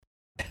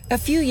A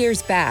few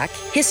years back,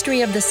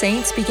 History of the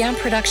Saints began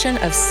production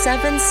of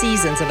 7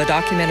 seasons of a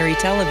documentary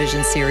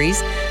television series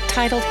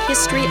titled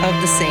History of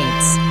the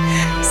Saints.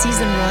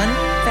 Season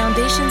 1,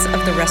 Foundations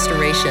of the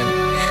Restoration.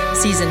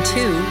 Season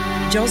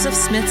 2, Joseph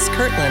Smith's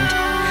Kirtland.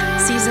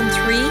 Season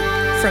 3,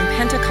 From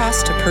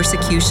Pentecost to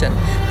Persecution,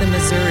 the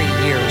Missouri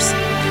Years.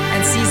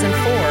 And Season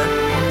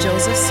 4,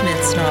 Joseph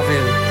Smith's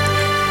Nauvoo.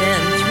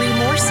 Then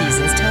 3 more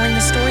seasons telling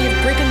the story of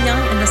Brigham Young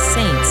and the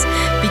Saints,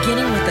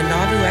 beginning with the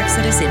Nauvoo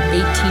Exodus in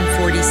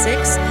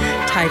 1846,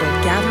 titled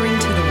Gathering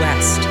to the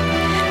West.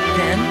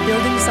 Then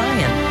Building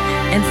Zion.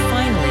 And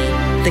finally,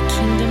 The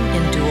Kingdom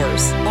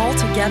Endures.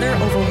 Altogether,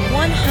 over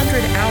 100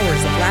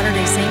 hours of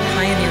Latter-day Saint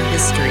pioneer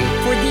history.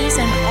 For these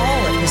and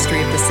all of History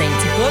of the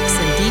Saints books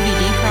and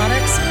DVD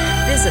products,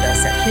 visit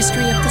us at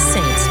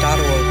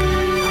historyofthesaints.org.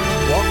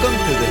 Welcome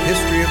to the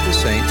History of the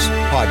Saints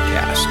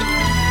podcast.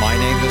 My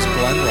name is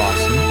Glenn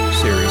Rawson,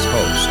 series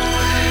host.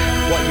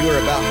 What you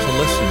are about to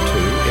listen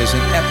to is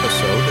an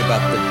episode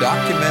about the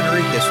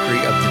documentary history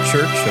of the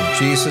Church of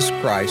Jesus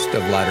Christ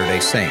of Latter-day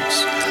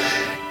Saints.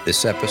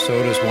 This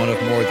episode is one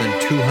of more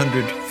than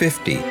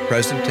 250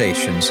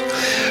 presentations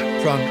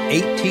from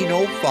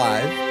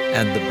 1805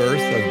 and the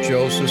birth of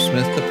Joseph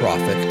Smith the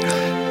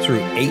Prophet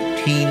through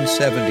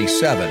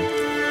 1877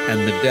 and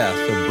the death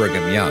of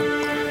Brigham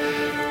Young.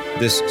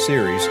 This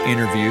series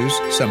interviews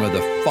some of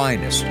the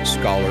finest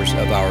scholars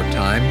of our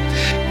time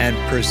and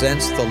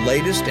presents the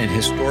latest in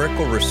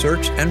historical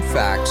research and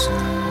facts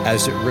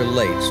as it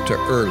relates to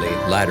early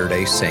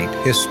Latter-day Saint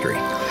history.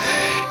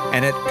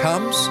 And it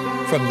comes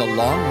from the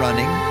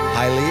long-running,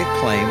 highly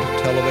acclaimed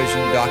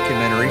television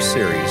documentary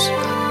series,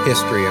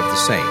 History of the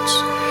Saints.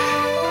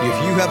 If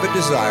you have a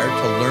desire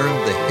to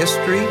learn the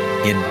history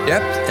in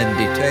depth and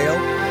detail,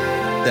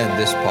 then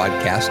this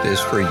podcast is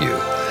for you.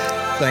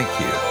 Thank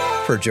you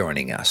for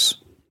joining us.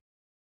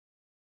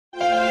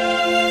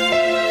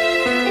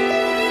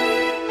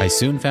 I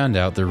soon found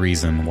out the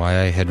reason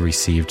why I had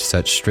received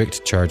such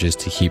strict charges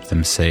to keep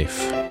them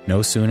safe.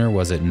 No sooner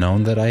was it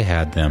known that I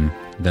had them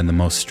than the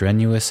most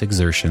strenuous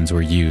exertions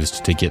were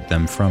used to get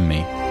them from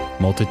me.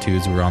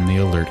 Multitudes were on the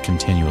alert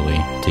continually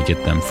to get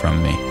them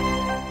from me.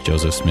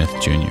 Joseph Smith,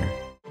 Jr.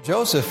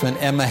 Joseph and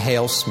Emma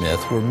Hale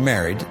Smith were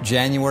married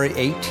January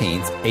 18,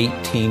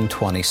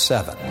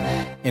 1827.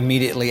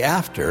 Immediately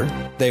after,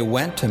 they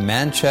went to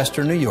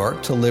Manchester, New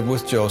York to live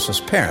with Joseph's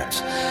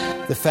parents.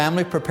 The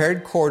family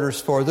prepared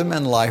quarters for them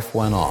and life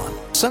went on.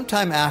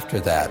 Sometime after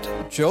that,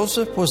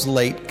 Joseph was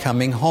late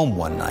coming home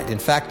one night. In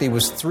fact, he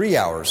was 3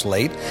 hours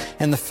late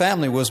and the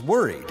family was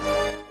worried.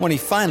 When he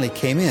finally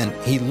came in,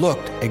 he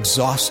looked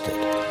exhausted.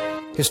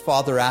 His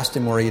father asked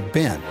him where he had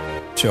been.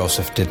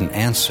 Joseph didn't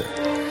answer.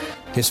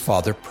 His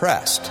father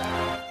pressed.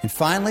 And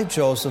finally,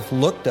 Joseph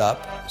looked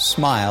up,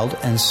 smiled,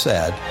 and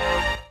said,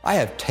 "I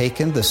have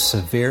taken the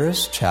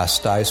severest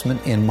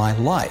chastisement in my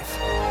life."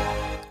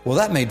 Well,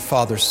 that made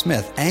Father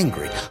Smith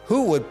angry.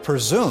 Who would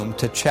presume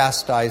to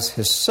chastise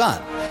his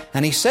son?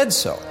 And he said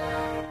so.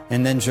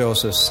 And then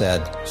Joseph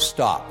said,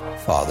 "Stop,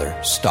 Father,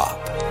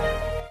 stop."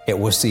 It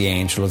was the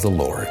angel of the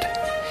Lord.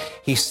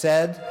 He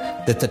said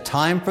that the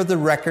time for the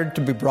record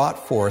to be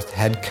brought forth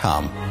had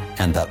come,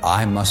 and that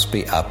I must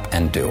be up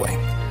and doing.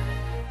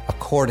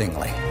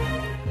 Accordingly,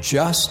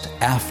 just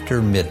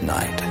after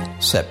midnight,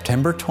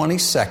 September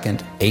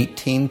 22nd,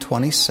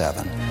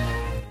 1827,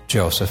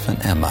 Joseph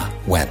and Emma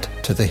went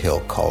to the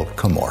hill called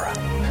Cumorah.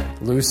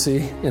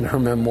 Lucy, in her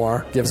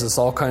memoir, gives us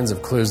all kinds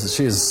of clues that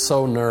she is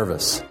so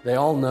nervous. They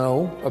all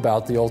know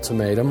about the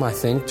ultimatum. I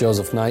think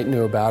Joseph Knight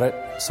knew about it,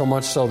 so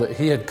much so that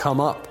he had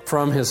come up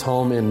from his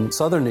home in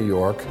southern New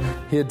York.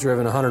 He had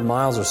driven 100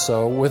 miles or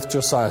so with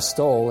Josiah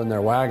Stoll in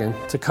their wagon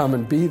to come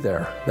and be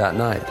there that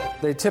night.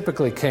 They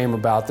typically came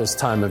about this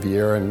time of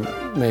year and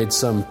made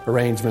some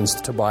arrangements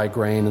to buy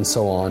grain and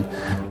so on.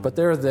 But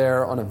they're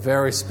there on a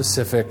very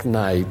specific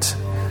night,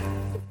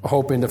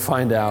 hoping to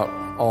find out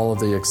all of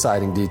the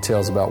exciting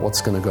details about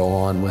what's going to go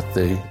on with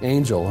the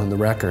angel and the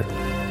record.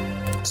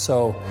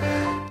 So,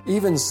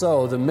 even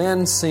so, the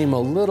men seem a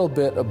little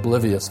bit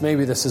oblivious.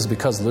 Maybe this is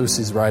because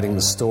Lucy's writing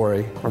the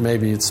story, or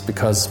maybe it's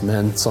because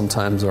men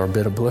sometimes are a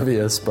bit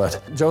oblivious,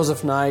 but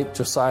Joseph Knight,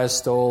 Josiah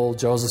Stoll,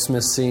 Joseph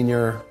Smith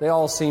Sr., they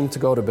all seem to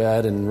go to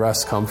bed and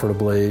rest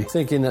comfortably,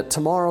 thinking that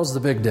tomorrow's the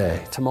big day.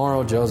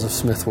 Tomorrow Joseph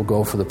Smith will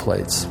go for the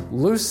plates.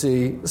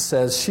 Lucy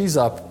says she's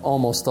up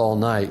almost all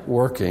night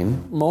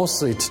working,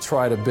 mostly to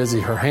try to busy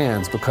her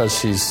hands because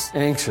she's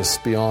anxious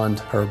beyond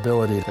her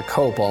ability to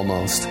cope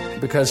almost,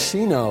 because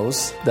she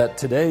knows that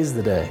today's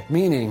the day,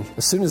 meaning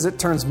as soon as it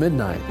turns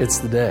midnight, it's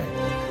the day.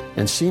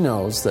 And she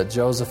knows that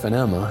Joseph and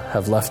Emma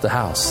have left the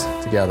house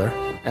together,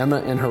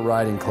 Emma in her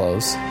riding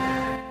clothes.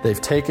 They've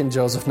taken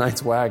Joseph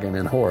Knight's wagon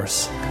and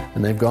horse,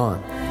 and they've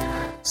gone.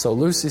 So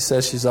Lucy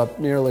says she's up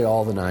nearly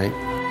all the night.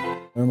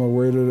 Emma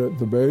waited at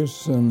the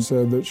base and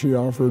said that she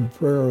offered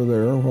prayer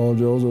there while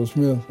Joseph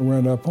Smith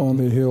went up on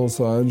the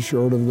hillside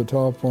short of the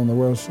top on the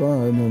west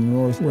side, on the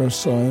northwest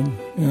side,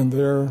 and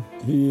there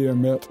he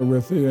met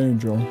with the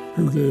angel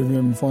who gave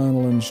him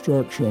final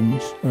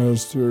instructions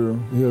as to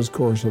his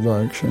course of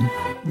action.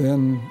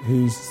 Then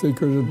he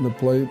secreted the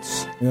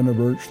plates in a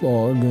birch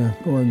log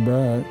going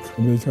back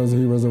because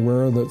he was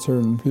aware that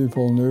certain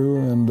people knew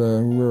and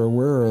were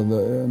aware of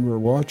and were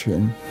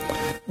watching.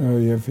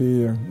 If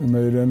he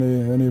made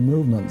any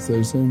movements,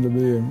 they seemed to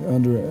be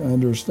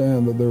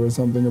understand that there was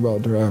something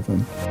about to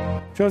happen.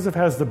 Joseph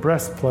has the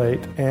breastplate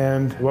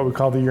and what we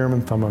call the Urim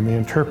and Thummim, the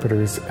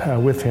interpreters,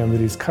 with him that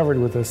he's covered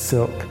with a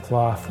silk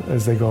cloth.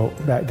 As they go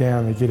back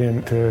down, they get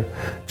into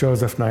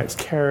Joseph Knight's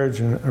carriage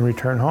and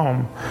return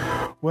home.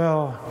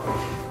 Well,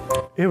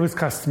 it was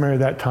customary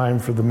that time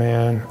for the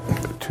man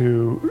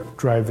to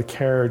drive the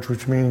carriage,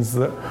 which means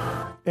that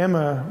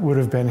Emma would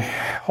have been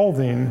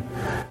holding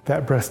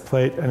that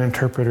breastplate and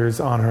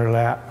interpreters on her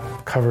lap,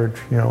 covered,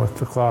 with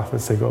the cloth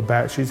as they go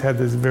back. She's had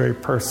this very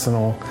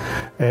personal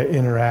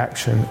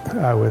interaction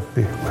with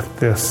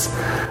this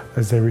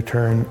as they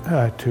return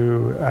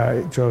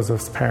to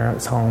Joseph's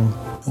parents' home.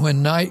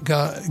 When night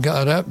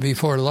got up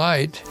before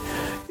light,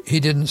 he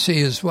didn't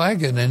see his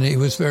wagon, and he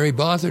was very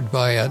bothered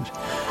by it.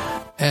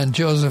 And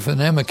Joseph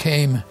and Emma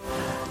came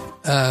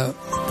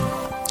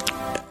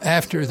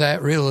after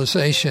that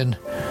realization.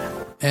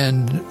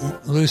 And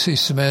Lucy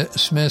Smith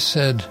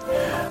said,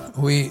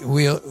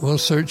 we'll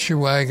search your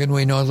wagon.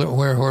 We know that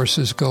where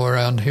horses go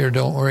around here.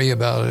 Don't worry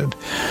about it.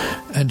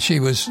 And she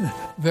was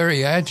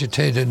very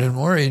agitated and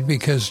worried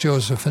because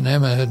Joseph and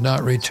Emma had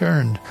not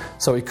returned.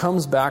 So he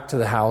comes back to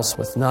the house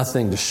with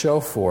nothing to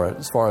show for it,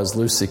 as far as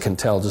Lucy can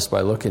tell just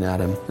by looking at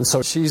him. And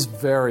so she's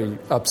very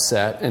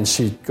upset, and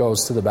she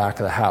goes to the back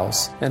of the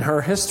house. And her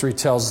history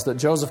tells us that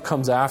Joseph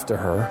comes after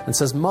her and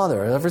says,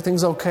 "Mother,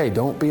 everything's okay.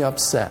 Don't be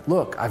upset.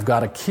 Look, I've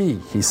got a key,"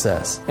 he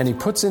says. And he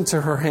puts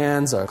into her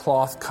hands a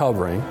cloth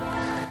covering,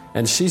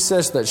 and she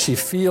says that she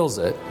feels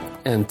it,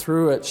 and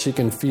through it she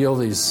can feel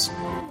these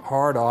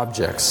hard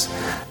objects,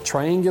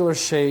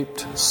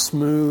 triangular-shaped,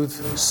 smooth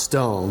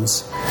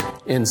stones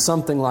in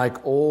something like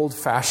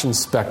old-fashioned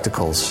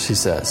spectacles, she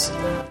says.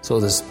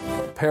 So this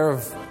pair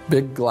of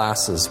big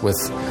glasses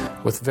with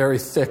very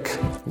thick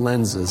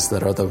lenses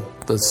that are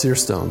the seer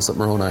stones that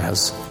Moroni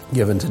has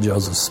given to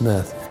Joseph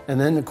Smith. And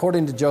then,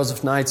 according to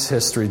Joseph Knight's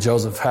history,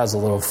 Joseph has a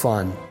little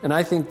fun. And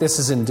I think this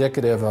is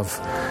indicative of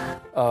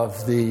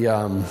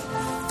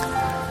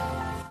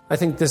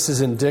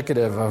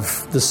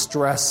the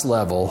stress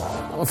level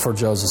for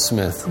Joseph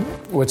Smith,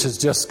 which has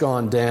just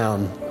gone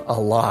down a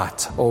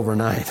lot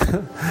overnight.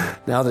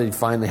 Now that he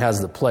finally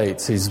has the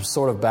plates, he's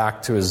sort of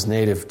back to his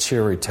native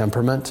cheery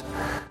temperament.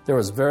 There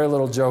was very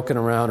little joking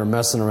around or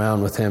messing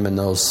around with him in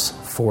those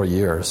 4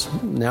 years.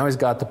 Now he's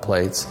got the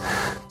plates.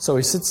 So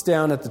he sits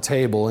down at the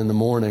table in the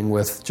morning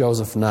with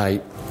Joseph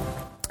Knight,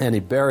 and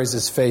he buries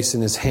his face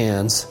in his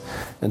hands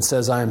and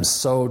says, "I am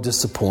so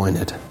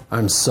disappointed.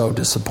 I'm so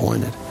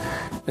disappointed."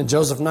 And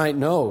Joseph Knight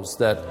knows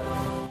that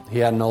he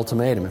had an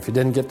ultimatum. If he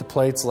didn't get the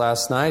plates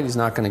last night, he's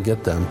not going to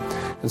get them.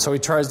 And so he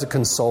tries to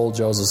console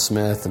Joseph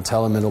Smith and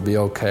tell him it'll be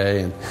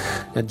okay.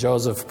 And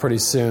Joseph pretty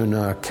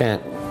soon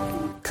can't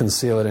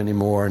conceal it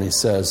anymore. And he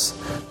says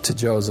to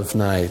Joseph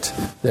Knight,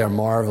 "They're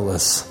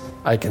marvelous.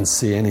 I can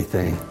see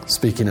anything."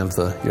 Speaking of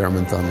the Urim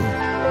and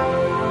Thummim.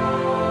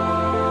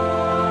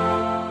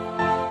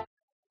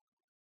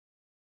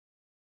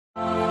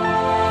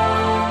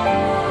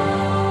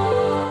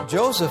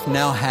 Joseph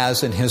now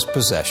has in his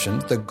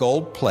possession the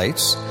gold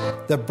plates,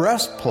 the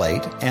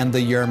breastplate, and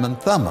the Urim and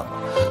Thummim.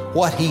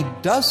 What he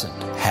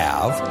doesn't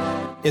have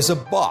is a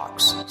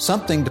box,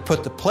 something to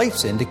put the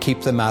plates in to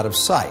keep them out of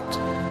sight.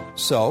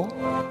 So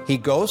he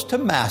goes to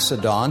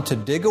Macedon to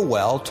dig a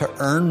well to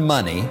earn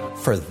money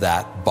for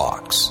that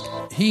box.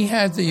 He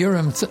had the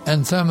Urim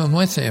and Thummim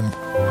with him,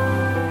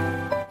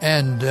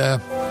 and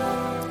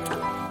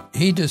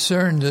he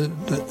discerned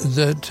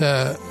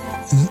that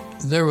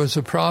there was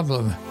a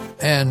problem.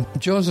 And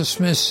Joseph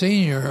Smith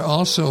Sr.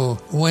 also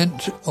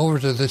went over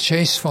to the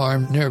Chase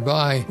farm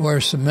nearby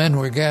where some men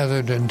were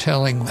gathered and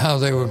telling how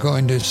they were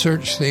going to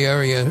search the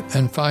area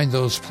and find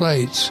those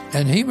plates.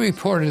 And he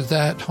reported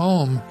that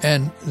home,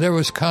 and there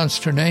was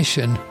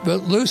consternation.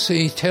 But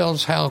Lucy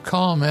tells how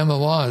calm Emma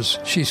was.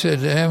 She said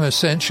to Emma,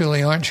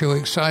 essentially, "Aren't you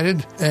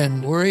excited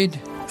and worried?"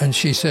 And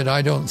she said,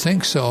 "I don't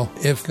think so.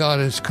 If God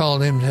has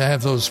called him to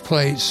have those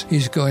plates,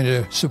 he's going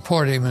to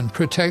support him and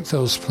protect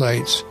those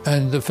plates."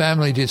 And the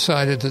family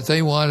decided that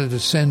they wanted to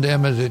send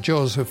Emma to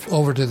Joseph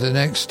over to the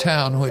next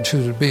town, which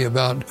would be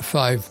about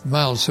 5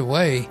 miles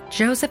away.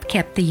 Joseph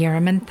kept the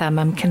Urim and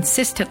Thummim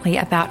consistently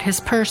about his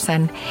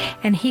person,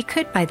 and he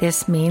could by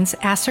this means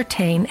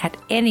ascertain at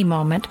any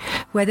moment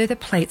whether the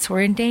plates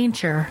were in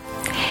danger.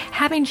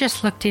 Having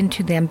just looked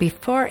into them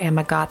before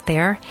Emma got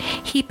there,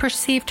 he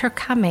perceived her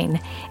coming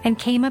and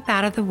came up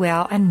out of the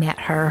well and met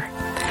her.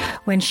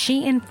 When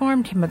she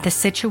informed him of the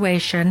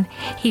situation,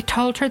 he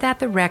told her that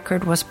the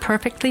record was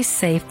perfectly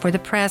safe for the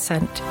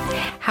present.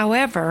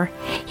 However,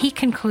 he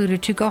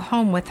concluded to go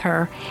home with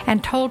her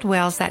and told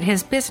Wells that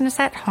his business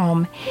at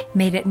home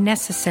made it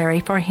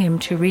necessary for him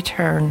to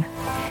return.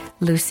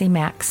 Lucy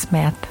Mack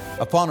Smith.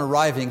 Upon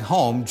arriving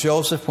home,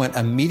 Joseph went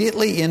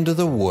immediately into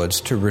the woods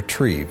to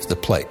retrieve the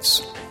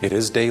plates. It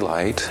is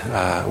daylight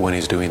when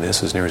he's doing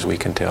this, as near as we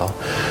can tell.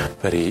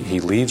 But he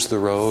leaves the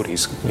road.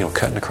 He's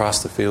cutting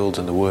across the fields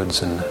and the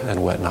woods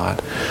and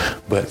whatnot.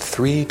 But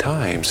 3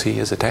 times he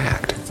is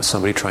attacked.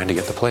 Somebody trying to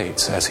get the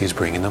plates as he's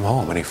bringing them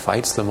home. And he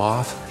fights them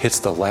off,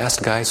 hits the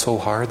last guy so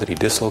hard that he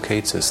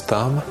dislocates his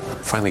thumb,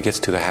 finally gets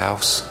to the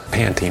house,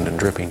 panting and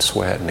dripping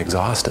sweat and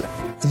exhausted.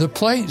 The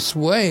plates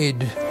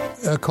weighed,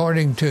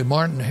 according to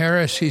Martin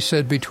Harris, he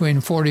said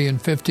between 40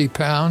 and 50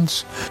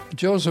 pounds.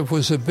 Joseph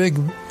was a big,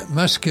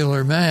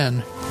 muscular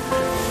man,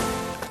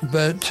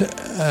 but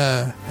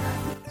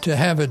to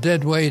have a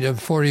dead weight of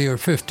 40 or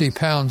 50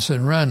 pounds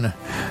and run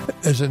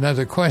is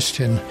another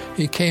question.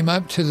 He came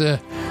up to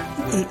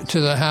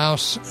the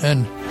house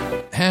and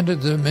handed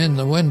them in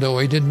the window.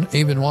 He didn't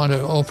even want to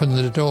open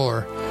the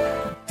door.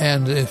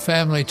 And the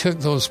family took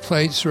those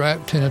plates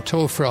wrapped in a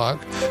tow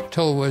frock.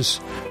 Tow was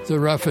the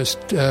roughest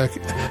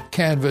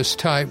canvas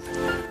type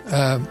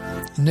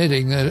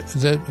knitting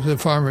that the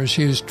farmers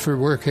used for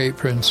work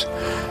aprons.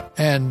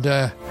 And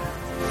the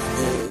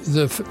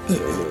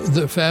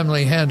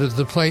family handed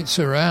the plates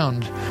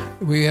around.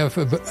 We have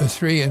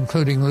 3,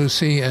 including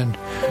Lucy and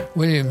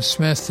William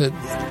Smith, that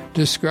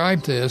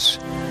described this.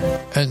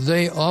 And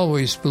they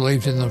always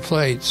believed in the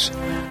plates.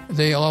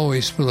 They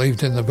always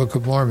believed in the Book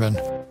of Mormon.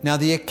 Now,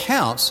 the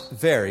accounts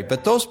vary,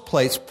 but those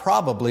plates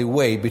probably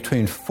weighed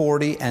between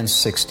 40 and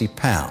 60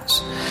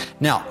 pounds.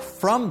 Now,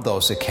 from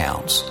those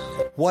accounts,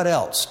 what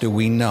else do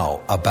we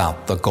know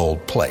about the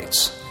gold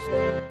plates?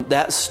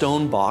 That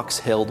stone box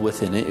held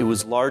within it, it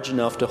was large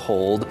enough to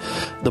hold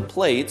the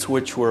plates,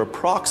 which were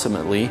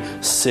approximately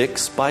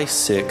 6 by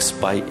 6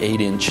 by 8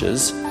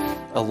 inches,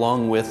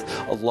 along with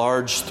a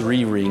large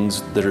 3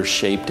 rings that are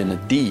shaped in a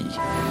D.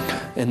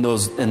 And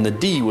the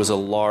D was a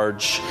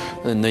large,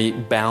 and they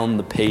bound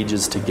the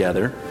pages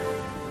together.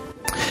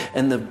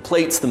 And the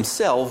plates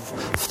themselves,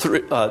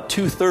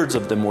 2/3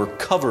 of them were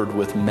covered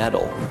with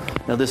metal.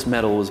 Now, this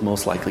metal was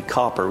most likely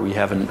copper. We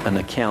have an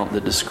account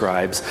that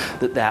describes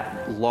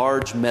that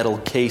large metal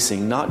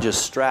casing, not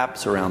just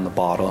straps around the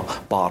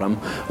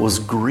bottom, was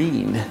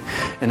green.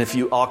 And if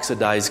you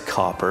oxidize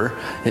copper,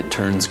 it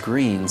turns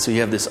green. So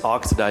you have this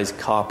oxidized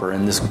copper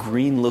and this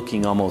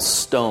green-looking almost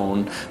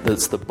stone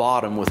that's the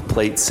bottom with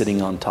plates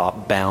sitting on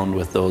top, bound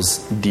with those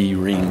D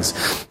rings.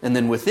 And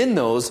then within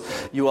those,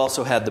 you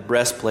also had the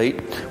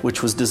breastplate,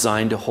 which was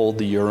designed to hold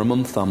the Urim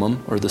and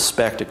Thummim, or the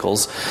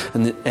spectacles,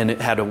 and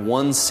it had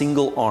one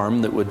single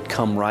arm that would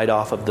come right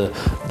off of the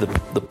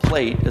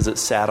plate as it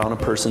sat on a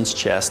person's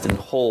chest and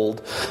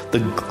hold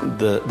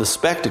the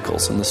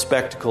spectacles. And the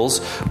spectacles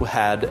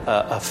had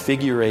a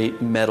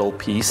figure-8 metal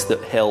piece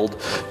that held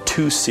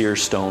 2 seer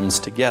stones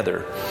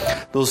together.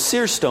 Those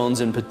seer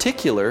stones in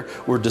particular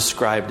were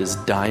described as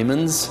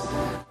diamonds.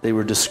 They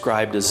were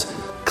described as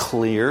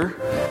clear,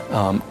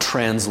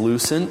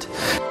 translucent.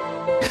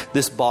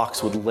 This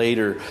box would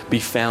later be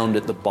found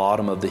at the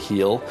bottom of the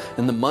hill,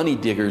 and the money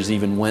diggers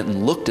even went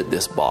and looked at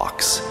this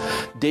box.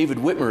 David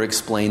Whitmer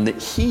explained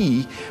that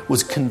he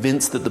was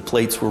convinced that the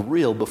plates were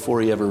real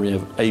before he ever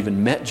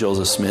even met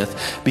Joseph Smith,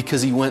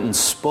 because he went and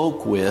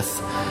spoke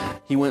with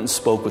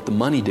the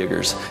money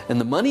diggers.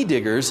 And the money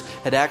diggers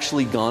had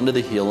actually gone to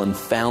the hill and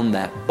found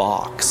that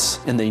box,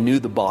 and they knew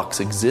the box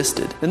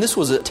existed. And this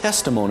was a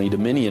testimony to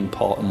Minnie and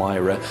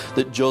Palmyra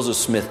that Joseph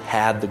Smith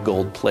had the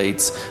gold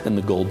plates, and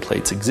the gold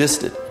plates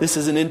existed. This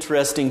is an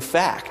interesting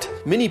fact.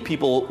 Many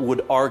people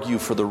would argue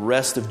for the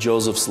rest of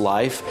Joseph's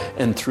life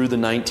and through the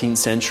 19th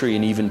century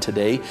and even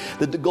today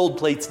that the gold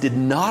plates did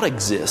not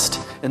exist,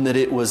 and that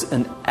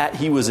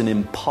he was an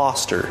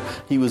imposter.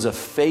 He was a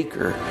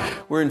faker.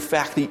 Where in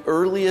fact the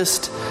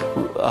earliest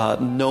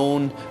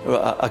known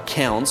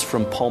accounts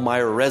from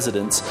Palmyra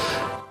residents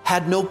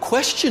had no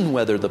question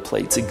whether the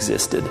plates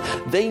existed.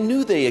 They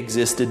knew they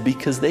existed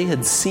because they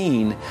had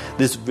seen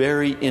this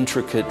very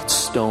intricate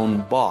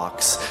stone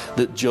box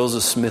that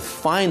Joseph Smith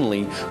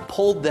finally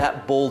pulled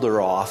that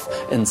boulder off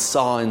and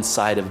saw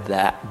inside of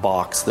that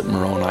box that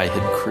Moroni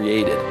had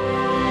created.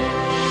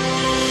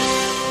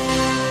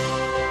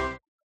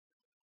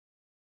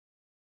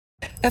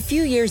 A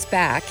few years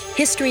back,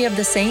 History of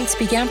the Saints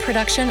began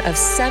production of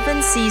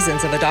 7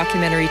 seasons of a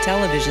documentary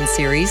television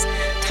series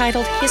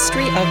titled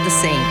History of the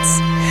Saints.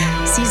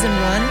 Season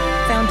 1,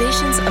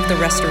 Foundations of the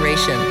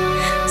Restoration.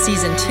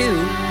 Season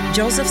 2,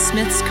 Joseph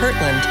Smith's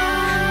Kirtland.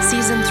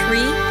 Season 3,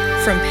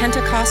 From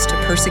Pentecost to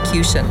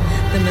Persecution,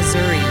 the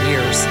Missouri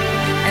Years.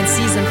 And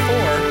Season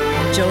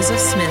 4, Joseph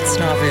Smith's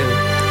Nauvoo.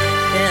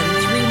 Then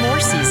 3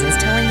 more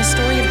seasons telling the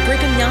story of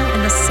Brigham Young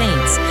and the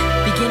Saints,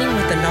 beginning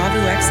with the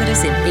Nauvoo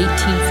Exodus in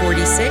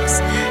 1846,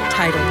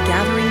 titled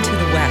Gathering to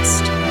the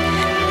West.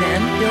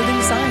 Then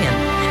Building Zion.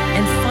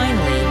 And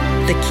finally,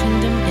 the The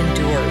Kingdom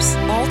Endures.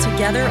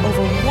 Altogether,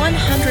 over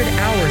 100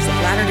 hours of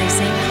Latter-day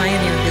Saint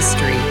pioneer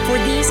history. For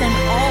these and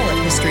all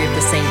of History of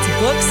the Saints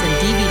books and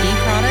DVD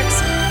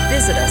products,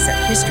 visit us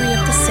at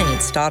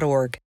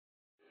historyofthesaints.org.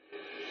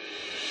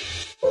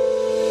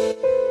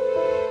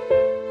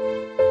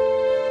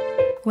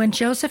 When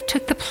Joseph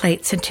took the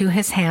plates into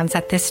his hands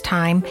at this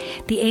time,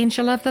 the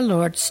angel of the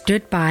Lord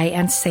stood by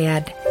and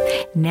said,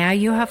 "Now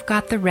you have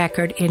got the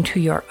record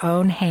into your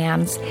own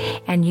hands,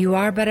 and you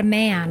are but a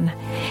man.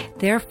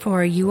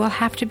 Therefore you will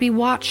have to be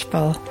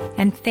watchful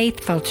and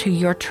faithful to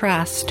your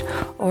trust,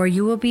 or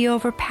you will be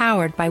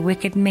overpowered by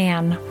wicked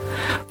men.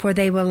 For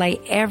they will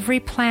lay every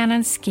plan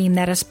and scheme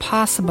that is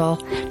possible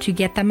to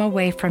get them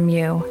away from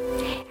you.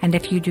 And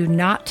if you do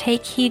not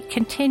take heed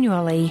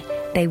continually,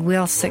 they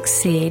will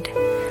succeed."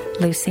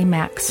 Lucy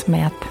Mack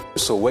Smith.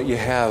 So what you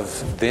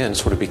have then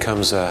sort of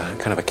becomes a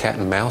kind of a cat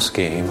and mouse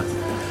game.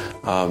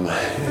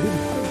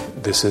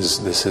 This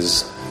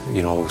is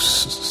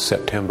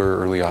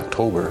September, early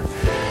October,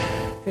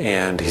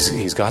 and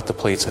he's got the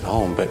plates at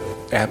home, but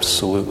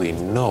absolutely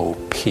no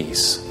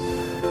peace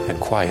and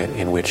quiet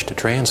in which to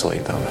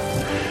translate them.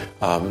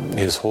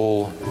 His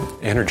whole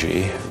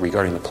energy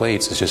regarding the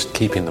plates is just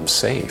keeping them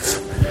safe.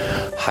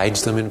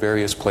 Hides them in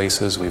various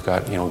places. We've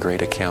got,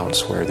 great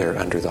accounts where they're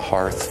under the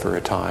hearth for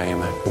a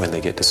time. When they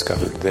get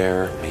discovered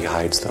there, he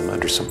hides them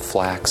under some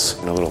flax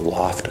in a little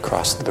loft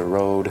across the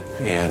road,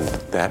 and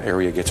that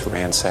area gets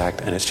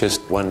ransacked, and it's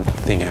just one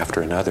thing after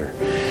another.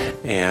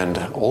 And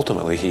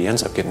ultimately, he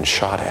ends up getting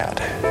shot at.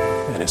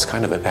 And it's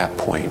kind of at that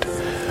point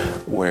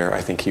where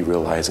I think he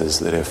realizes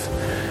that if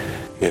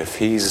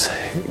he's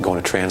going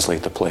to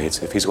translate the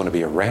plates, if he's going to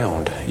be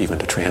around even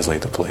to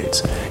translate the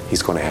plates,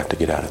 he's going to have to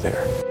get out of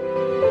there.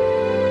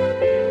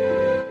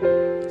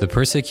 The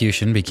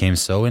persecution became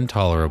so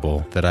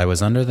intolerable that I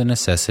was under the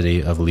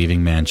necessity of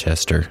leaving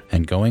Manchester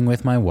and going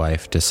with my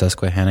wife to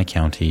Susquehanna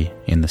County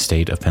in the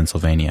state of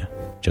Pennsylvania.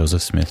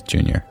 Joseph Smith,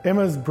 Jr.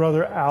 Emma's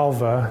brother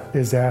Alva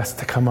is asked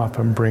to come up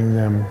and bring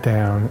them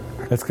down.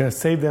 That's going to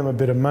save them a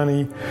bit of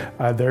money.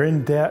 They're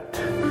in debt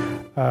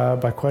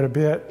by quite a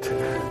bit,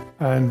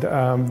 and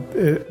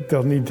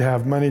they'll need to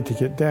have money to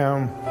get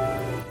down.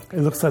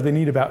 It looks like they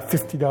need about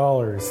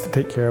 $50 to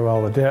take care of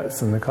all the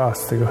debts and the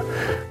costs to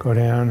go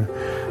down.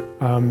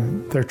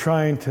 They're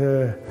trying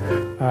to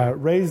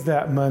raise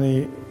that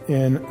money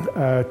in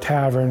a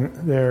tavern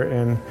there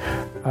in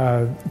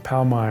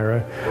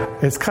Palmyra.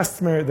 It's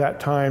customary at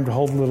that time to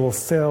hold little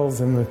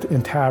sales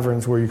in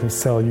taverns where you can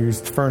sell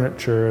used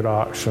furniture at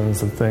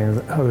auctions and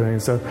other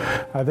things. So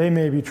they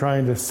may be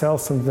trying to sell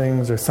some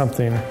things or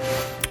something.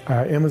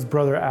 Emma's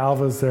brother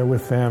Alva's there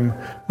with them.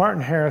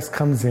 Martin Harris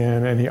comes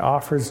in and he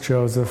offers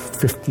Joseph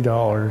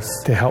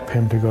 $50 to help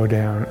him to go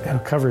down. He'll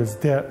cover his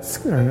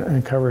debts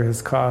and cover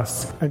his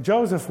costs. And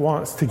Joseph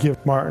wants to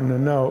give Martin a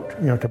note,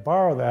 to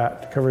borrow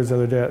that to cover his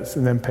other debts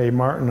and then pay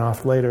Martin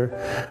off later.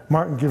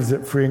 Martin gives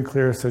it free and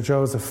clear, so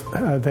Joseph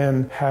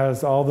then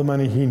has all the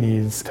money he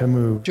needs to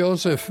move.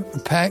 Joseph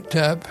packed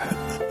up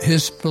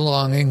his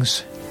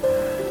belongings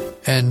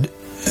and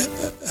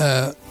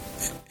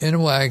in a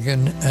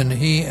wagon, and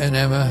he and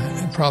Emma,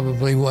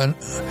 probably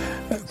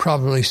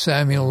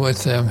Samuel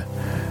with them,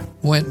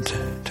 went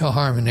to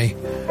Harmony.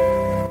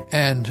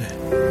 And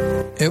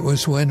it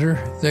was winter.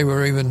 They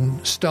were even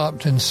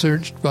stopped and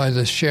searched by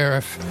the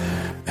sheriff.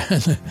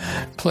 And the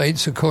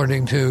plates,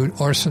 according to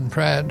Orson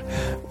Pratt,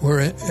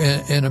 were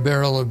in a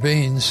barrel of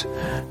beans.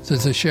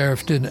 That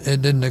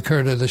it didn't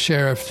occur to the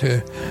sheriff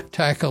to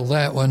tackle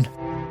that one.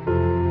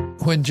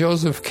 When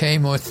Joseph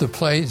came with the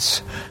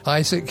plates,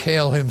 Isaac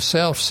Hale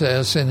himself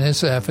says in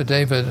his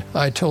affidavit,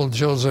 "I told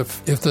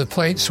Joseph if the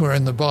plates were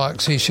in the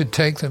box, he should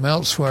take them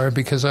elsewhere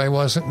because I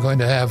wasn't going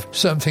to have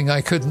something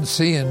I couldn't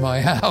see in my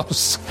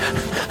house."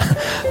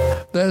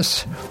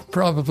 That's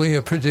probably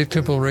a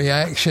predictable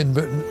reaction,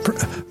 but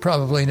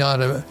probably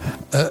not a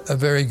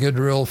very good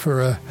rule for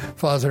a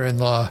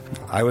father-in-law.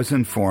 I was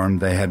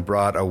informed they had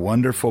brought a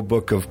wonderful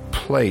book of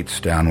plates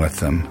down with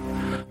them.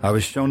 I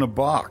was shown a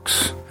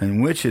box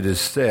in which it is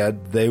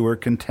said they were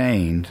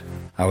contained.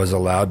 I was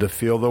allowed to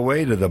feel the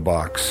weight of the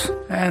box,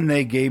 and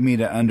they gave me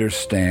to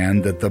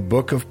understand that the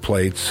book of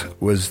plates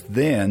was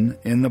then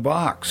in the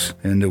box,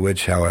 into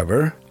which,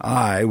 however,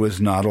 I was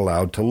not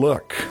allowed to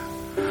look.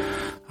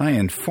 I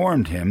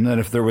informed him that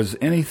if there was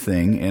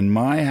anything in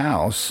my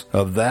house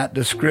of that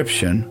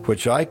description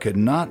which I could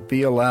not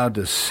be allowed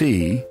to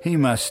see, he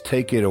must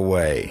take it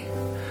away.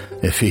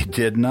 If he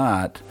did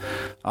not,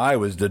 I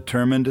was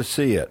determined to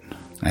see it.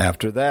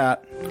 After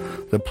that,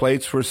 the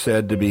plates were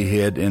said to be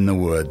hid in the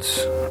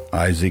woods.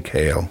 Isaac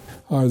Hale.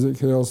 Isaac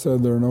Hale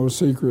said, "There are no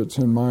secrets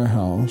in my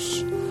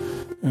house."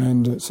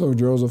 And so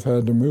Joseph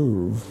had to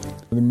move.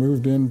 They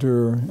moved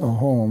into a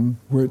home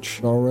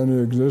which already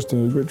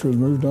existed, which was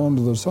moved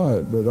onto the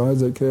site. But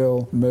Isaac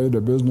Hale made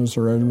a business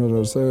arrangement,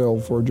 a sale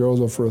for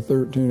Joseph for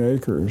 13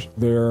 acres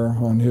there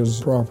on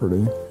his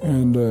property.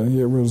 And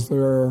it was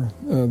there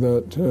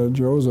that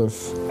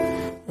Joseph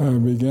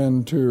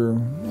began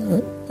to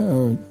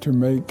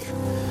make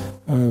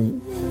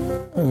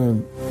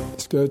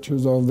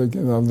sketches of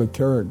the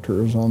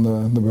characters on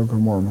the Book of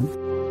Mormon.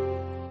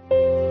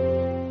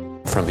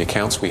 From the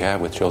accounts we have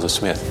with Joseph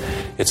Smith,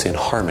 it's in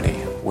Harmony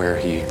where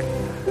he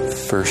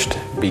first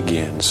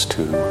begins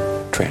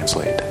to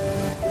translate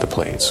the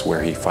plates,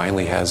 where he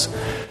finally has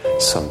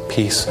some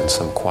peace and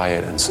some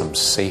quiet and some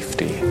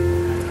safety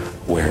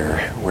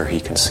where he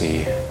can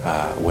see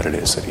what it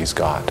is that he's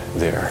got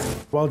there.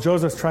 While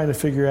Joseph's trying to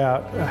figure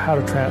out how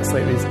to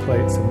translate these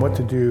plates and what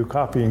to do,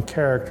 copying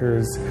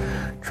characters,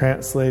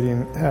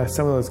 translating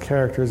some of those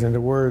characters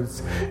into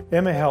words,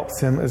 Emma helps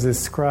him as his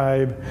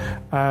scribe,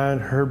 and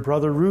her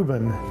brother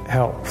Reuben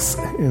helps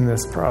in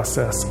this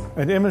process.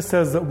 And Emma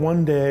says that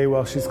one day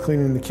while she's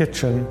cleaning the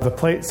kitchen, the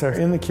plates are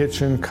in the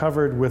kitchen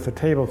covered with a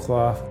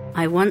tablecloth.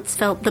 I once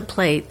felt the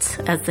plates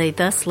as they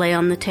thus lay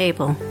on the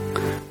table,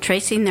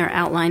 tracing their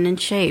outline and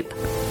shape.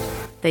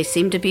 They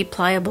seemed to be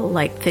pliable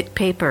like thick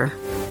paper,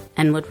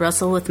 and would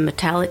rustle with a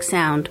metallic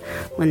sound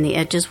when the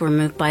edges were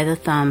moved by the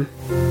thumb.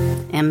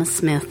 Emma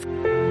Smith.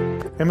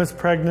 Emma's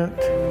pregnant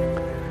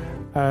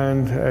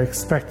and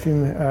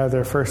expecting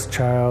their first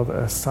child,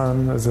 a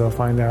son, as they'll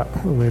find out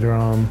later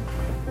on.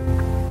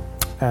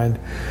 And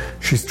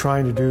she's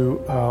trying to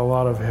do a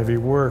lot of heavy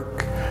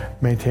work,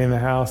 maintain the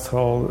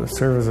household,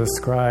 serve as a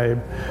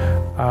scribe.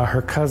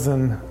 Her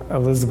cousin,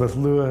 Elizabeth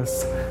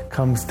Lewis,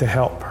 comes to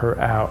help her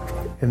out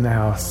in the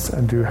house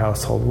and do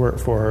household work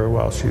for her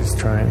while she's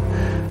trying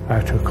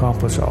to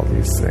accomplish all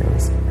these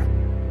things.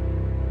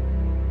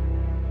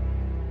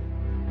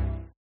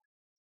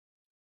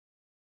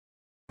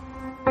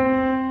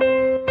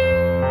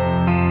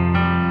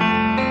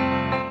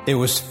 It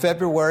was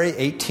February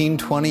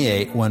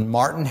 1828 when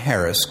Martin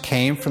Harris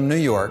came from New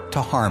York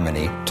to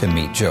Harmony to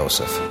meet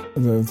Joseph.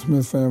 The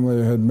Smith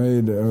family had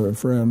made a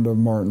friend of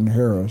Martin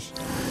Harris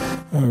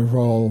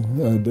while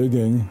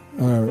digging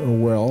a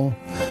well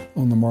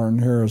on the Martin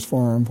Harris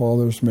farm.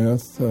 Father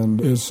Smith and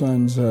his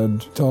sons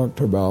had talked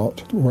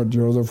about what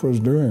Joseph was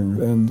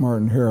doing, and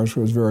Martin Harris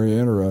was very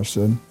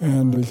interested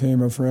and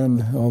became a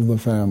friend of the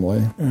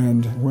family.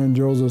 And when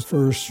Joseph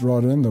first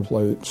brought in the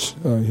plates,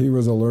 he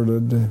was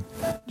alerted.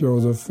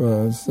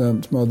 Joseph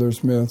sent Mother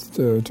Smith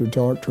to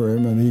talk to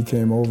him, and he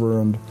came over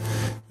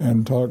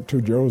and talked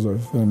to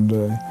Joseph. And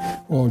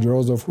while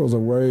Joseph was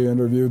away,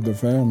 interviewed the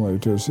family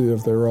to see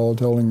if they were all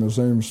telling the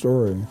same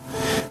story,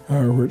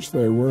 which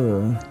they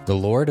were. The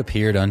Lord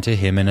appeared unto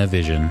him in a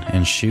vision,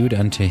 and shewed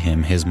unto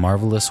him his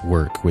marvelous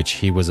work which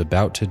he was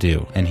about to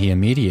do. And he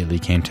immediately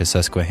came to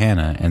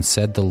Susquehanna, and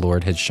said the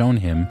Lord had shown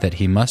him that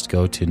he must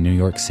go to New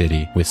York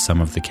City with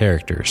some of the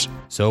characters.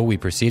 So we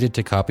proceeded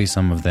to copy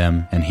some of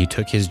them, and he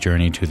took his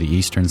journey to the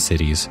eastern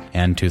cities,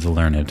 and to the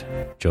learned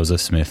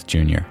Joseph Smith,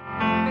 Jr.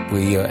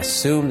 We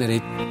assume that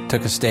he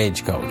took a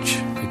stagecoach,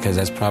 because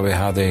that's probably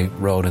how they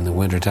rode in the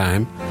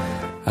wintertime.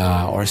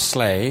 Or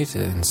sleighs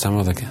in some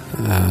of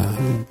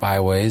the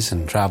byways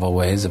and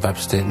travelways of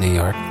upstate New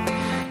York,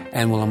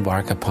 and will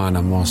embark upon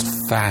a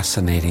most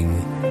fascinating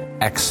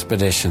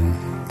expedition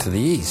to the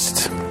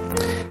east.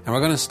 And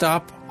we're going to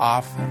stop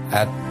off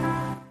at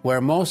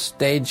where most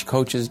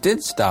stagecoaches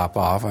did stop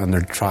off on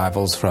their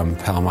travels from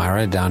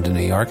Palmyra down to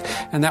New York,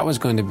 and that was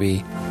going to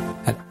be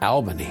at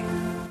Albany,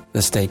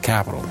 the state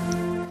capital.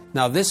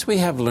 Now, this we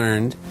have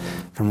learned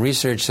from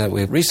research that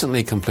we've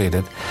recently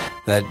completed,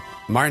 that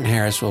Martin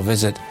Harris will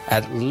visit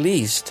at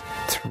least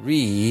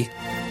 3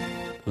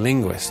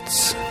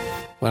 linguists,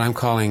 what I'm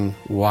calling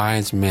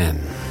wise men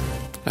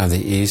of the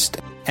East.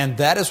 And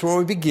that is where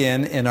we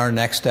begin in our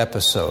next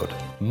episode,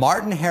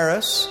 Martin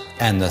Harris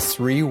and the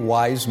 3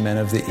 wise men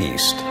of the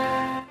East.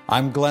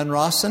 I'm Glenn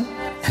Rawson,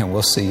 and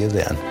we'll see you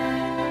then.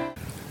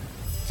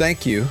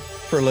 Thank you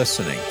for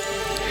listening.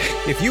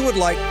 If you would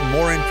like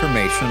more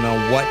information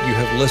on what you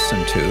have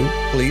listened to,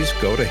 please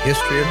go to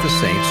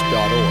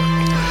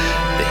historyofthesaints.org.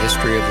 The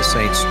History of the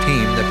Saints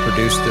team that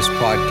produced this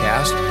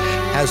podcast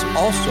has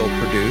also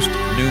produced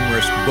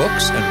numerous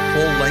books and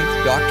full-length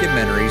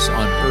documentaries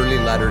on early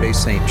Latter-day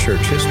Saint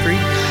church history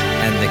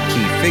and the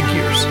key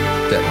figures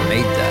that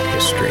made that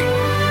history.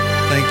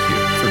 Thank you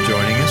for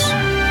joining us,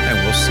 and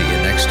we'll see you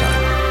next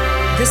time.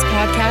 This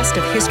podcast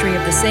of History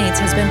of the Saints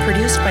has been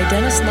produced by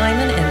Dennis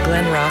Lyman and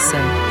Glenn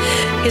Rawson.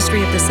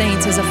 History of the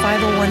Saints is a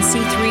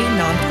 501c3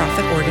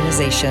 nonprofit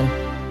organization.